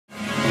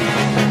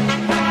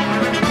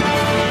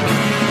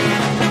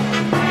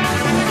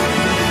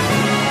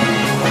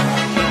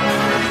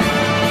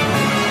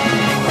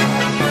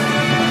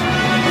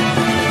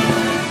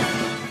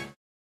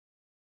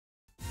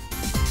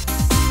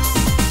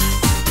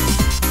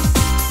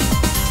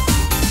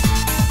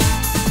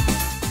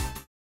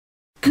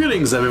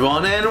Greetings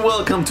everyone and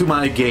welcome to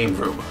my game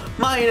room.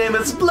 My name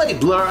is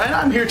Blur and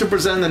I'm here to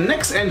present the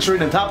next entry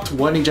in the top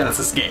 20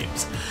 Genesis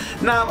games.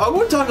 Now, I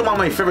would talk about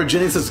my favorite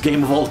Genesis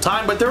game of all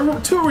time, but there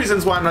are two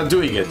reasons why I'm not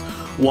doing it.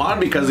 One,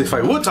 because if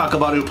I would talk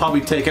about it, it would probably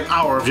take an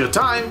hour of your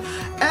time,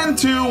 and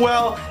two,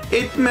 well,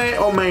 it may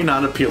or may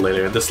not appear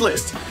later in this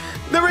list.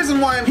 The reason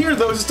why I'm here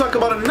though is to talk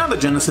about another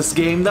Genesis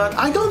game that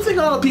I don't think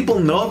a lot of people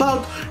know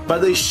about,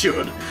 but they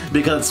should,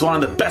 because it's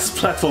one of the best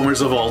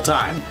platformers of all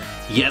time.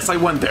 Yes, I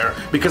went there,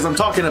 because I'm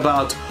talking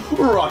about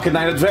Rocket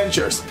Knight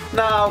Adventures.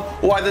 Now,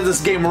 why did this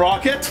game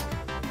rocket?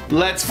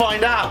 Let's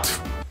find out!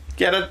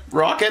 Get it?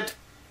 Rocket?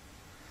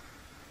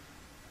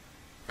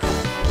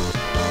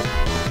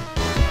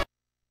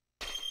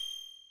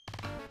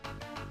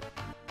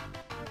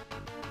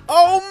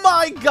 Oh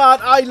my god,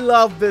 I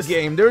love this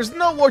game. There's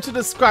no word to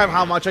describe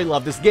how much I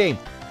love this game.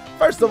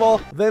 First of all,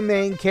 the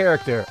main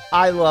character.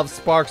 I love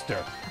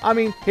Sparkster. I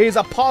mean, he's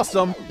a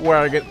possum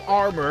wearing an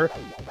armor,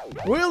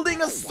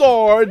 wielding a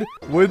sword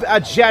with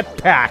a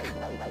jetpack.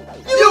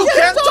 You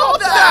can't top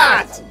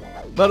that!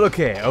 But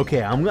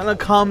okay, I'm gonna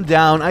calm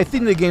down. I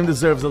think the game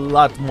deserves a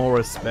lot more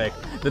respect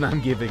than I'm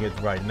giving it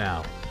right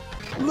now.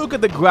 Look at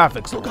the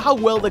graphics, look how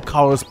well the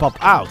colors pop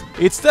out.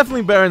 It's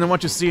definitely better than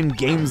what you see in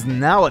games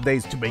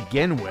nowadays to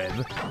begin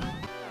with.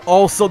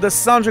 Also, the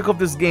soundtrack of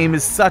this game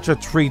is such a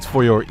treat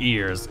for your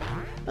ears.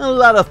 A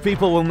lot of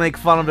people will make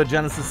fun of the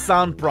Genesis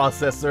sound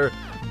processor,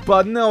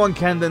 but no one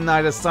can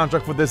deny the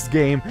soundtrack for this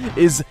game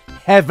is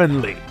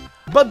heavenly.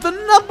 But the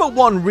number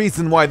one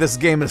reason why this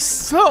game is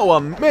so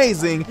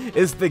amazing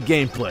is the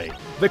gameplay.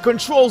 The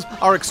controls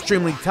are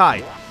extremely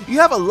tight. You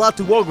have a lot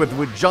to work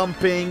with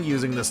jumping,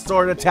 using the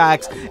sword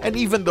attacks, and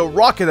even the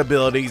rocket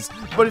abilities,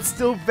 but it's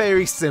still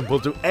very simple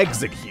to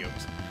execute.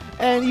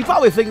 And you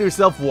probably think to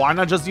yourself, why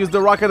not just use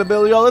the rocket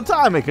ability all the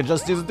time? I can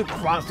just use it to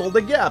cross all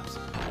the gaps.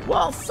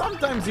 Well,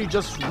 sometimes you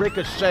just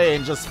ricochet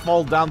and just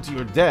fall down to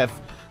your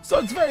death, so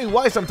it's very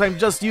wise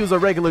sometimes just use a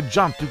regular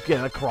jump to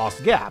get across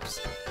gaps.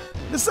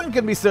 The same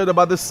can be said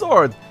about the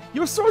sword.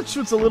 Your sword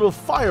shoots a little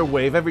fire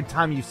wave every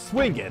time you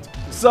swing it.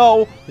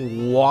 So,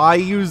 why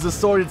use the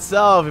sword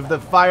itself if the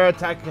fire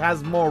attack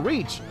has more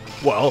reach?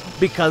 Well,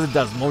 because it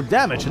does more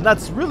damage, and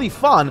that's really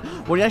fun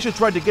when you actually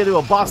try to get to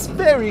a boss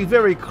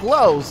very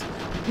close,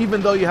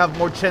 even though you have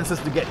more chances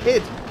to get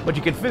hit, but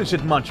you can finish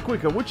it much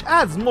quicker, which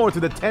adds more to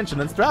the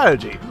tension and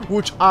strategy,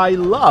 which I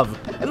love.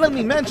 And let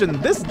me mention,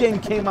 this game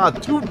came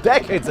out 2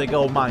 decades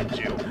ago, mind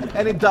you,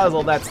 and it does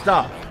all that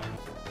stuff.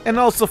 And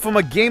also from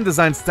a game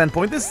design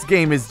standpoint, this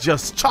game is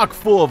just chock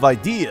full of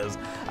ideas.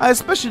 I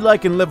especially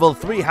like in level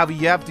 3 how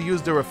you have to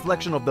use the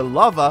reflection of the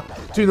lava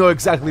to know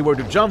exactly where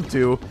to jump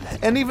to,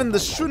 and even the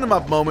shoot 'em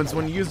up moments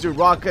when you use your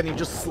rocket and you're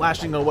just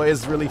slashing away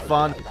is really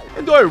fun.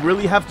 And do I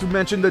really have to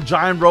mention the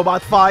giant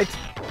robot fight?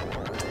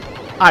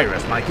 I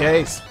rest my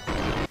case.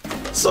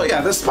 So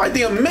yeah, despite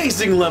the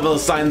amazing level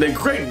design, the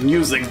great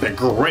music, the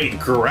great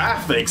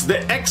graphics,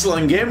 the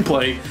excellent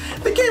gameplay,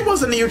 the game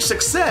wasn't a huge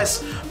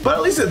success, but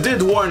at least it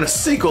did warrant a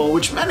sequel,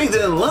 which many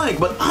didn't like,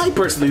 but I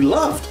personally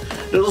loved.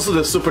 There's also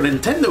the Super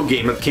Nintendo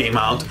game that came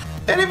out,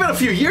 and even a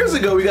few years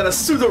ago we got a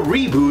pseudo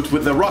reboot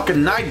with the Rocket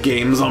Knight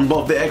games on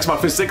both the Xbox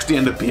 360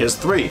 and the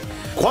PS3.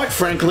 Quite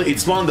frankly,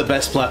 it's one of the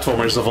best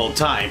platformers of all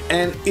time,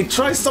 and it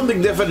tries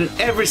something different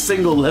in every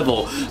single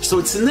level, so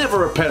it's never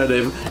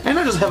repetitive, and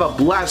I just have a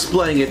blast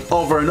playing it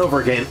over and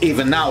over again,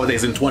 even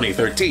nowadays in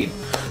 2013.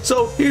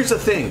 So here's the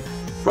thing,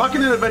 Rocket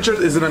Knight Adventures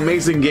is an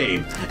amazing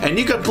game, and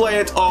you can play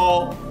it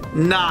all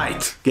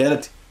night. Get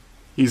it?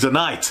 He's a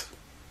knight.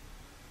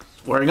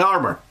 Wearing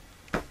armor.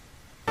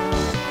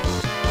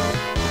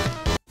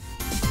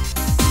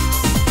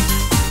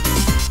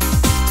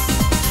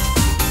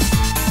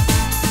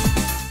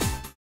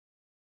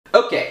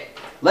 Okay,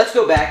 let's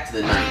go back to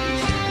the 90s.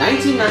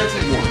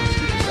 1991 to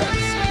be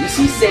precise. We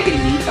see Sega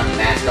needs a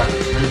mascot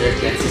to turn their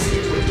Genesis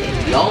into a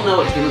game. We all know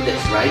it came with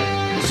this, right?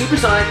 The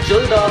supersonic,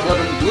 chili dog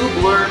loving blue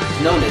blur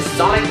known as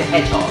Sonic the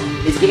Hedgehog.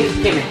 His games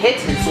became a hit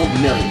and sold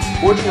millions,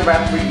 forging a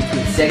rivalry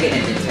between Sega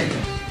and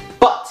Nintendo.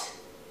 But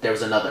there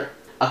was another.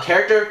 A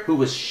character who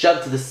was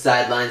shoved to the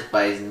sidelines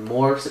by his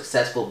more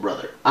successful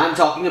brother. I'm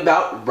talking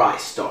about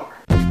Rystar.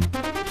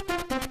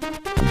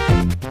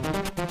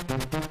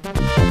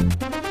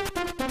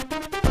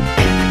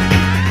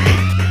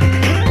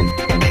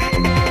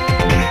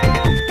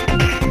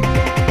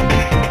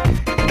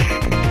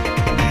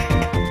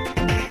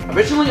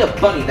 Originally a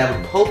bunny that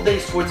would pull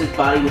things towards his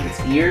body with its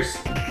ears,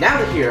 now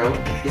the hero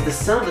is the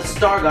son of the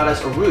star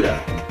goddess Aruda,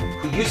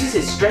 who uses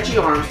his stretchy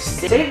arms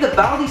to save the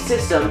Valdi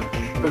system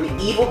from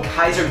the evil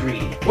Kaiser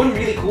Greedy. One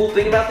really cool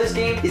thing about this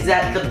game is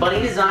that the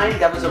bunny design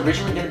that was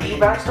originally going to be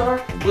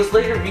Rystar was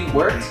later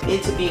reworked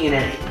into being an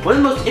enemy. One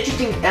of the most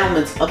interesting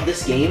elements of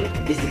this game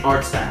is the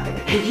art style.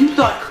 And you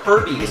thought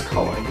Kirby was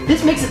colored.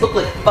 This makes it look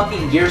like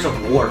fucking Gears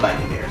of War by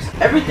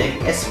comparison.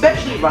 Everything,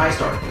 especially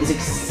Rystar, is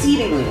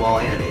exceedingly well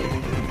animated.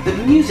 The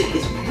music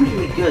is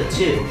really good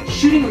too,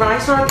 shooting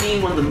Rystar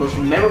being one of the most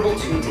memorable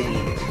tunes in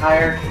the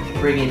entire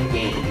friggin'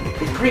 game.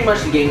 It's pretty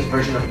much the game's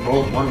version of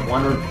World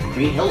 1-1 or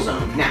Green Hill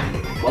Zone. Now,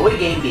 what would a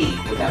game be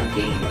without a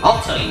game?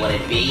 I'll tell you what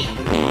it'd be.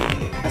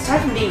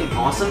 Aside from being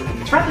awesome,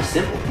 it's rather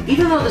simple.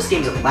 Even though this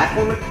game's a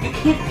platformer, you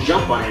can't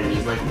jump on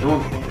enemies like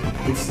normal.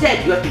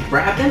 Instead, you have to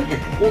grab them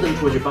and pull them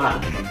towards your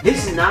body.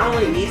 This not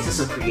only leads to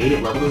some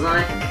creative level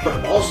design,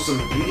 but also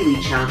some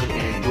really challenging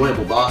and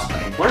enjoyable boss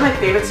fights. One of my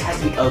favorites has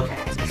to be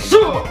OCAS.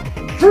 So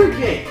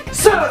freaking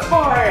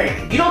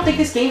satisfying! You don't think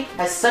this game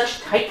has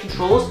such tight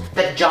controls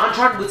that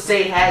JonTron would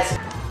say it has?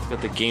 It's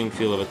got the game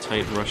feel of a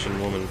tight Russian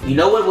woman. You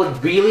know what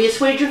would really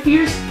assuage your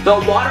fears? The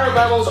water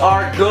levels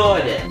are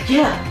good.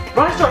 Yeah,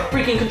 Rhystar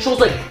freaking controls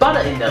like butter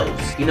in those.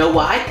 You know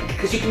why?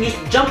 Because you can use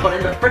the jump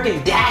button to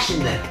freaking dash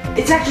in them.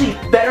 It's actually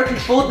better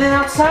controlled than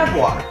outside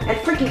water. And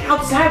freaking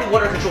outside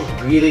water controls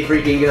really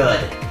freaking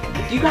good.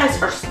 If you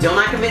guys are still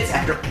not convinced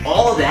after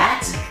all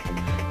that,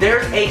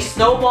 there's a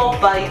snowball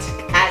fight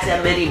as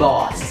a mini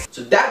boss.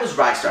 So that was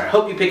Rhystar. I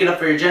hope you pick it up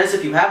for your Genesis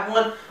if you have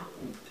one.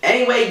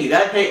 Anyway, you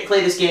gotta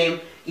play this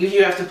game. Even if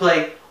you have to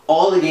play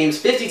all the games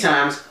 50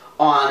 times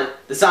on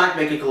the Sonic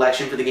Maker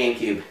Collection for the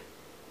GameCube.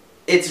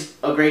 It's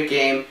a great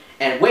game.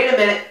 And wait a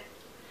minute,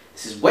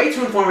 this is way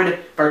too informative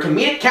for a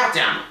comedic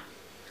countdown.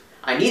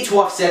 I need to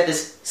offset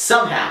this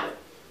somehow.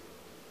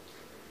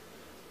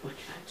 What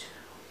can I do?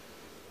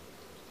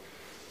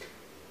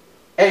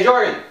 Hey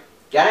Jordan,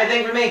 got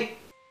anything for me?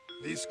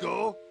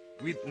 Disco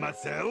with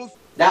myself.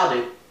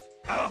 That'll do.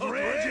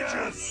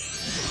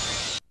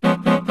 Outrageous!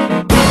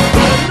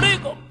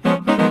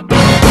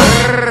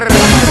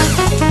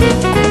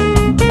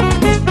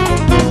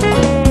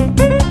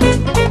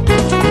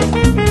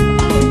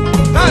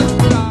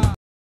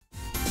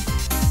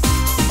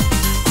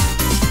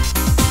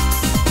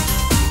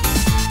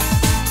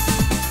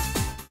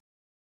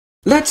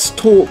 Let's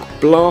talk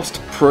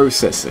blast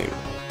processing.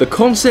 The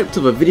concept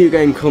of a video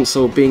game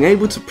console being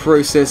able to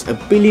process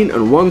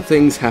 1,000,001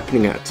 things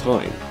happening at a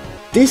time.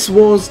 This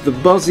was the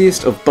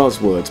buzziest of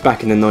buzzwords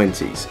back in the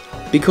 90s,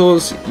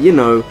 because, you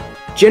know,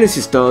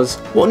 Genesis does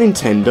what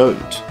Nintendo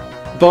don't.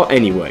 But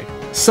anyway,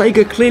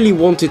 Sega clearly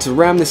wanted to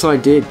ram this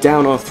idea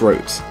down our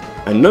throats,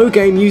 and no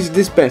game uses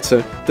this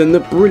better than the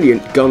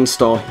brilliant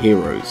Gunstar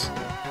Heroes.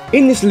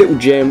 In this little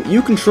gem,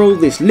 you control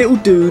this little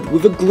dude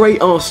with a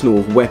great arsenal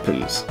of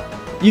weapons.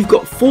 You've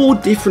got 4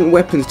 different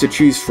weapons to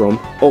choose from,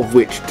 of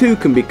which 2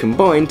 can be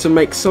combined to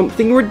make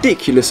something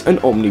ridiculous and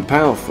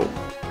omnipowerful.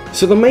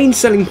 So the main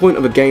selling point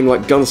of a game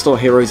like Gunstar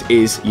Heroes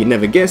is, you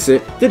never guess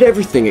it, that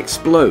everything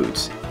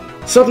explodes.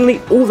 Suddenly,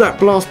 all that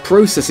blast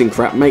processing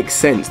crap makes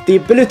sense. The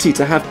ability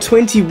to have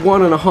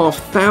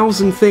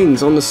 21,500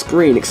 things on the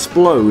screen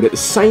explode at the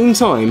same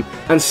time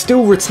and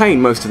still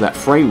retain most of that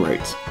frame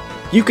rate.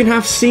 You can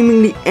have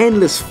seemingly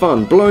endless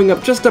fun blowing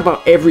up just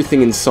about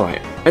everything in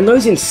sight, and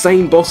those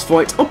insane boss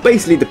fights are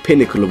basically the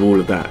pinnacle of all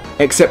of that,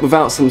 except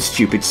without some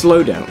stupid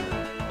slowdown.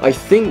 I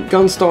think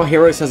Gunstar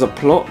Heroes has a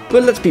plot,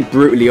 but let's be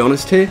brutally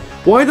honest here,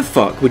 why the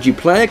fuck would you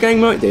play a game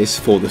like this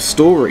for the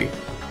story?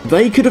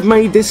 They could have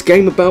made this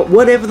game about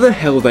whatever the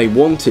hell they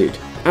wanted,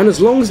 and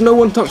as long as no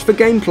one touched the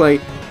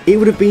gameplay, it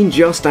would have been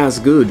just as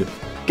good.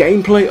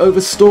 Gameplay over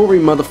story,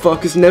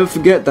 motherfuckers, never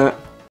forget that.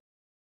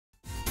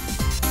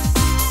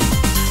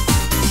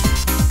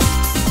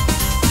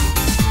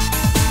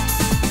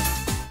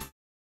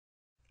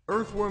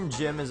 Earthworm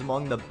Jim is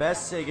among the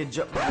best Sega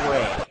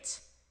Wait,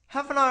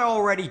 haven't I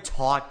already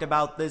talked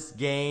about this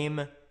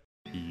game?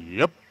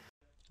 Yep.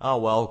 Oh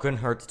well, couldn't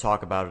hurt to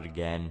talk about it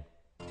again.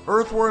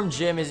 Earthworm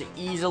Jim is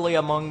easily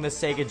among the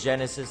Sega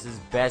Genesis'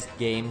 best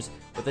games,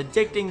 with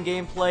addicting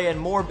gameplay and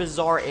more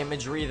bizarre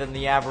imagery than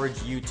the average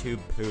YouTube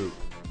poop.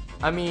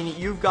 I mean,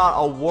 you've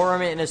got a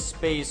worm in a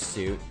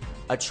spacesuit,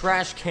 a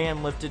trash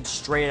can lifted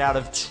straight out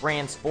of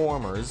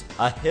Transformers,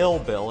 a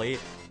hillbilly,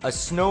 a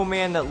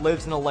snowman that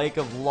lives in a lake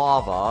of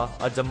lava,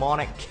 a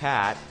demonic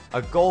cat,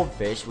 a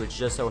goldfish, which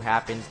just so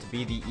happens to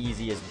be the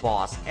easiest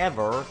boss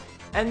ever,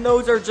 and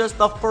those are just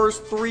the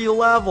first 3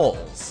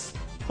 levels.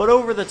 But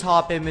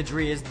over-the-top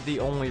imagery isn't the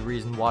only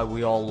reason why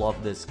we all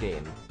love this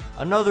game.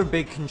 Another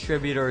big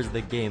contributor is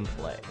the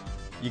gameplay.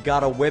 You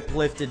got a whip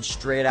lifted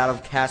straight out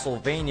of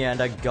Castlevania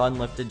and a gun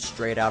lifted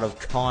straight out of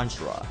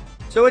Contra.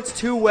 So it's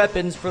 2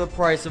 weapons for the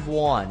price of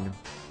 1.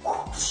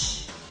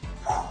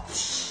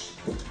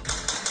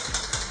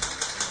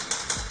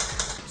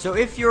 So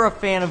if you're a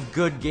fan of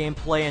good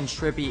gameplay and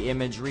trippy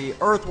imagery,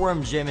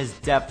 Earthworm Jim is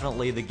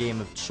definitely the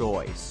game of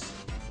choice.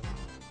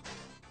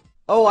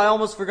 Oh, I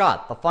almost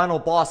forgot, the final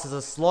boss is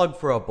a slug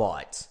for a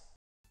bot.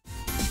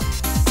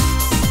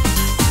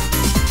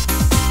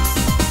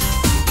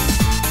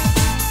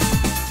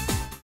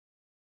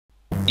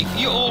 If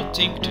you all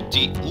think that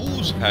the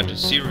ooze had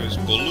serious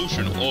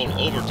pollution all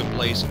over the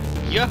place,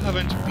 you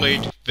haven't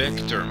played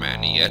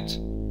Vectorman yet.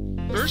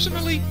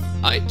 Personally,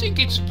 I think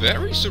it's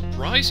very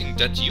surprising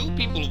that you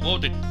people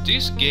voted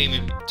this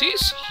game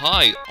this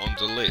high on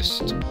the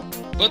list.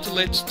 But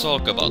let's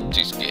talk about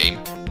this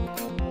game.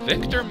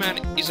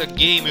 Vectorman is a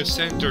game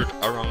centered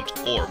around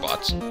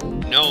Orbot.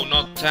 No,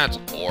 not that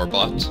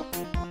Orbot.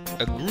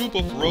 a group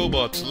of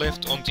robots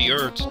left on the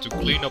Earth to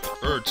clean up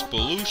Earth's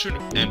pollution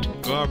and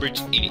garbage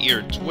in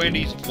year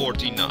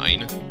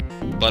 2049.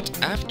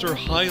 But after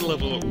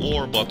high-level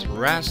Warbot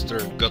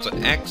Raster got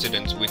an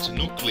accident with a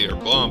nuclear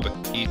bomb,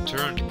 he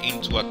turned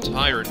into a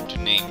tyrant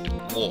named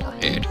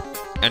Warhead,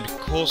 and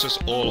causes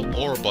all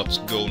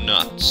Orbots go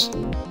nuts.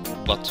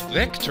 But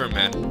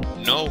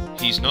Vectorman? No,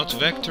 he's not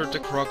Vector the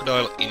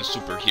Crocodile in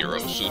superhero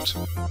suit.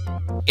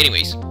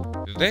 Anyways,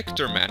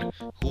 Vectorman,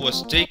 who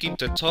was taking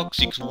the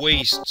toxic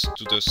wastes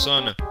to the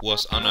sun,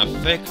 was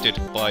unaffected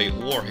by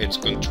Warhead's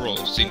control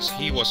since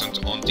he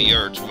wasn't on the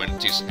Earth when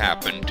this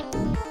happened.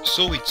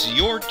 So it's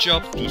your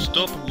job to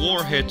stop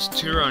Warhead's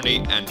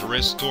tyranny and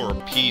restore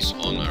peace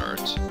on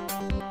Earth.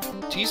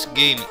 This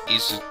game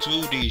is a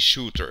 2D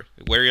shooter,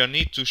 where you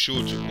need to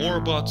shoot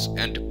Orbots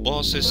and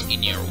bosses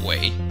in your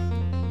way.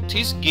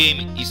 This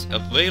game is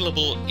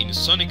available in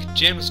Sonic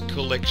Gems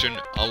Collection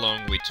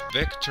along with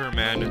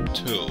Vectorman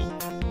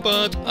 2.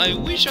 But I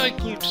wish I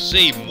could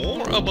say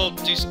more about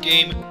this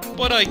game,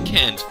 but I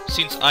can't,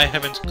 since I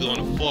haven't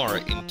gone far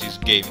in this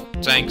game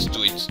thanks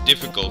to its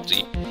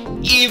difficulty.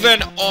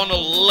 Even on a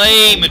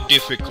lame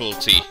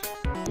difficulty!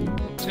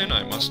 Then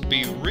I must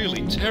be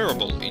really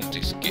terrible in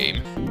this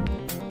game.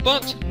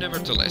 But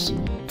nevertheless,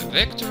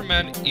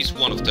 Vectorman is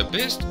one of the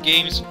best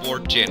games for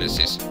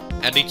Genesis,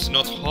 and it's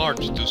not hard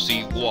to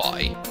see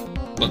why.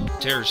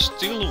 But there's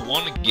still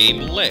one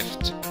game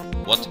left.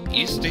 What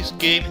is this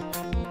game?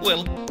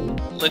 Well,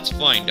 let's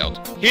find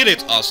out. Hit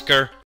it,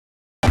 Oscar!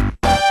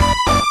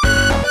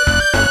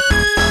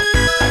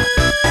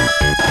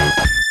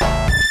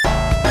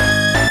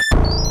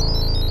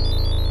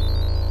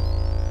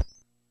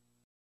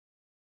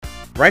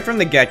 Right from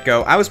the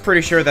get-go, I was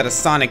pretty sure that a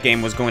Sonic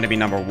game was going to be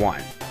number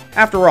one.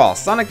 After all,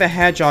 Sonic the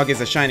Hedgehog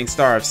is a shining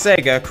star of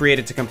Sega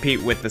created to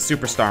compete with the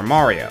superstar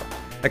Mario.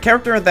 A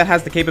character that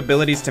has the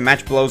capabilities to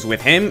match blows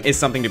with him is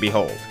something to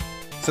behold.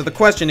 So the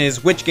question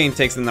is, which game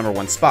takes the number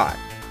one spot?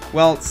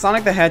 Well,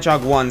 Sonic the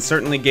Hedgehog 1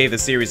 certainly gave the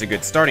series a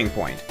good starting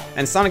point,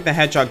 and Sonic the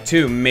Hedgehog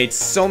 2 made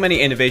so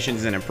many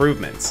innovations and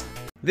improvements.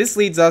 This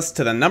leads us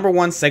to the number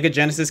one Sega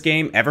Genesis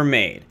game ever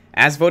made,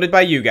 as voted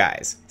by you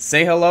guys.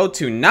 Say hello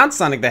to not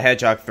Sonic the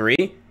Hedgehog 3,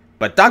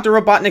 but Dr.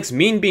 Robotnik's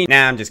Mean Bean—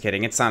 Nah, I'm just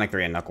kidding, it's Sonic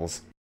 3 and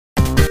Knuckles.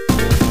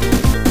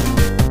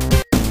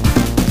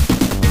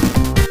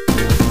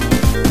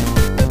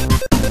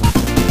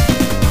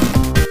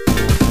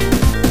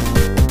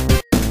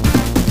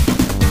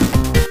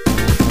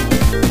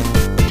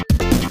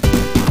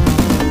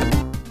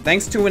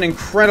 Thanks to an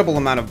incredible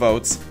amount of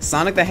votes,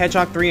 Sonic the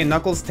Hedgehog 3 and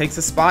Knuckles takes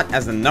a spot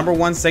as the number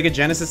one Sega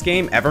Genesis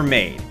game ever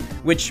made,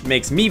 which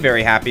makes me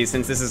very happy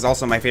since this is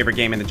also my favorite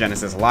game in the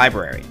Genesis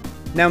library.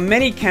 Now,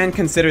 many can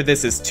consider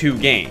this as two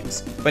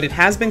games, but it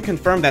has been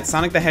confirmed that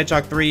Sonic the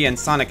Hedgehog 3 and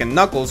Sonic and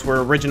Knuckles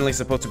were originally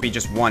supposed to be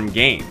just one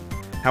game.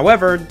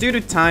 However, due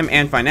to time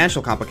and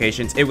financial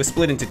complications, it was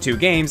split into two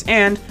games,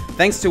 and,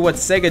 thanks to what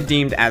Sega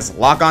deemed as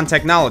lock-on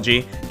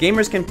technology,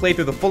 gamers can play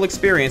through the full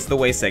experience the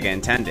way Sega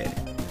intended.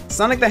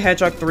 Sonic the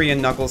Hedgehog 3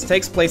 and Knuckles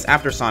takes place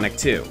after Sonic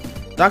 2.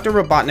 Dr.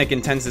 Robotnik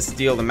intends to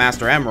steal the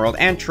Master Emerald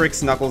and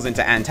tricks Knuckles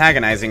into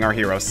antagonizing our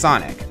hero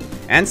Sonic.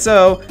 And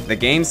so, the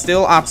game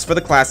still opts for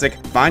the classic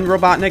find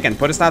Robotnik and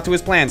put a stop to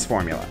his plans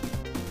formula.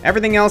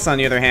 Everything else, on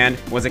the other hand,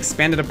 was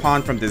expanded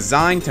upon from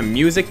design to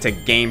music to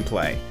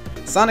gameplay.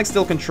 Sonic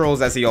still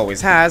controls as he always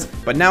has,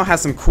 but now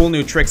has some cool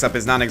new tricks up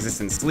his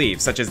non-existent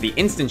sleeve, such as the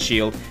Instant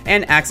Shield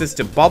and access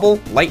to Bubble,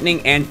 Lightning,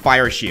 and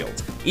Fire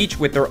Shields, each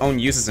with their own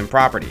uses and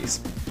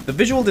properties. The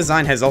visual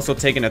design has also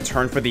taken a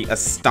turn for the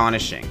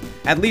astonishing,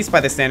 at least by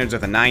the standards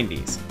of the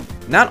 90s.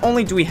 Not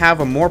only do we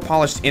have a more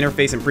polished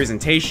interface and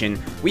presentation,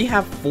 we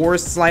have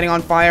forests lighting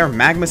on fire,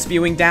 magma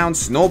spewing down,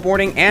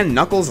 snowboarding, and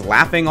Knuckles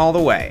laughing all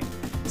the way.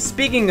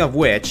 Speaking of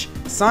which,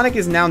 Sonic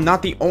is now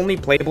not the only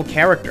playable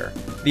character.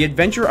 The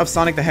adventure of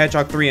Sonic the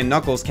Hedgehog 3 and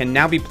Knuckles can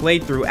now be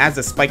played through as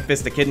the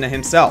Spike-Fist Echidna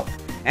himself,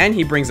 and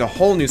he brings a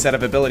whole new set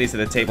of abilities to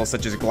the table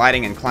such as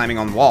gliding and climbing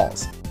on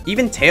walls.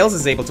 Even Tails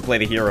is able to play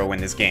the hero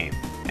in this game.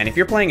 And if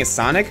you're playing as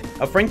Sonic,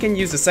 a friend can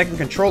use the second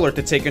controller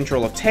to take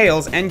control of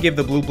Tails and give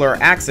the blue blur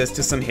access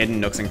to some hidden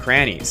nooks and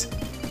crannies.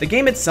 The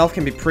game itself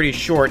can be pretty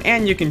short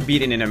and you can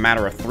beat it in a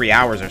matter of 3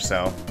 hours or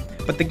so.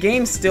 But the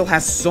game still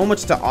has so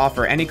much to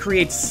offer and it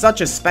creates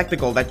such a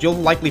spectacle that you'll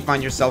likely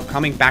find yourself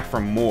coming back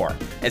for more,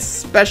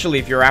 especially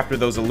if you're after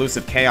those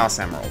elusive Chaos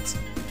Emeralds.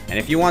 And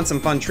if you want some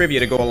fun trivia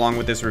to go along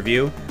with this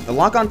review, the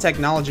lock-on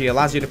technology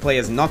allows you to play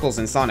as Knuckles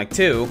in Sonic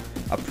 2,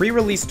 a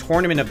pre-release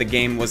tournament of the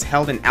game was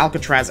held in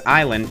Alcatraz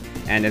Island,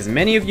 and as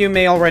many of you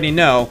may already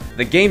know,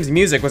 the game's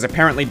music was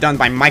apparently done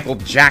by Michael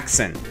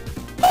Jackson.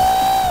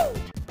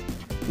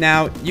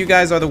 Now, you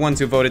guys are the ones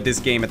who voted this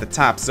game at the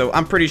top, so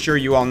I'm pretty sure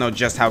you all know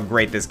just how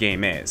great this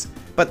game is.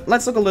 But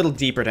let's look a little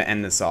deeper to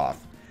end this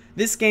off.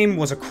 This game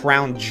was a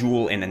crown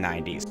jewel in the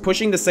 90s,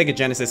 pushing the Sega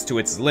Genesis to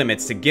its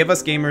limits to give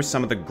us gamers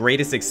some of the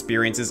greatest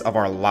experiences of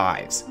our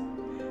lives,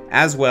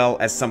 as well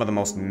as some of the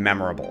most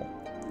memorable.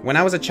 When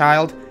I was a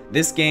child,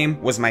 this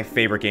game was my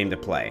favorite game to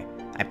play.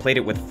 I played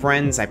it with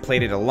friends, I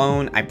played it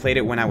alone, I played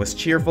it when I was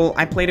cheerful,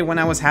 I played it when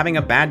I was having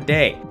a bad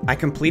day. I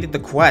completed the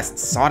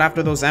quests, sought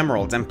after those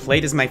emeralds, and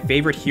played as my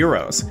favorite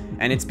heroes.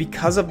 And it's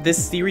because of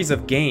this series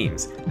of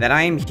games that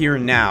I am here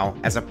now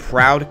as a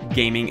proud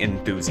gaming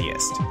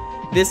enthusiast.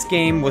 This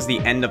game was the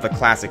end of the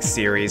classic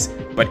series,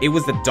 but it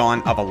was the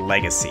dawn of a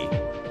legacy.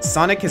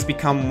 Sonic has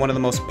become one of the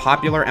most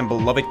popular and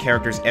beloved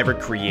characters ever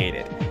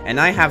created,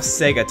 and I have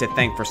Sega to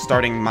thank for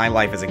starting my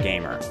life as a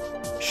gamer.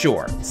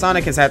 Sure,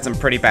 Sonic has had some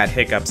pretty bad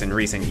hiccups in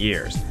recent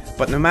years,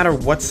 but no matter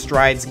what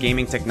strides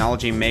gaming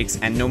technology makes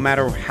and no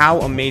matter how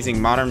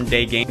amazing modern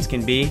day games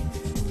can be,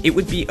 it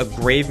would be a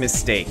grave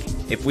mistake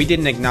if we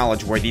didn't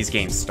acknowledge where these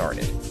games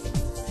started.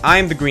 I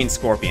am the Green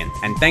Scorpion,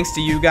 and thanks to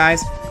you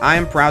guys, I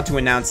am proud to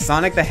announce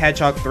Sonic the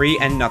Hedgehog 3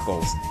 and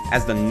Knuckles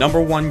as the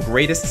 #1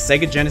 greatest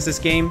Sega Genesis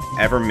game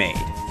ever made.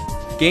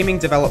 Gaming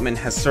development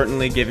has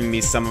certainly given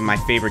me some of my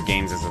favorite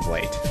games as of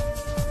late,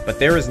 but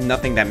there is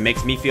nothing that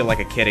makes me feel like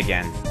a kid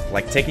again,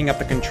 like taking up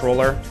the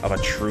controller of a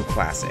true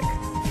classic.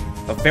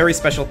 A very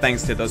special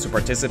thanks to those who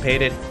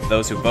participated,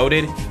 those who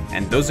voted,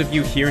 and those of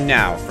you here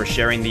now for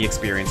sharing the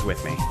experience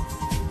with me.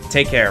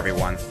 Take care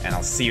everyone, and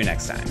I'll see you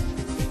next time.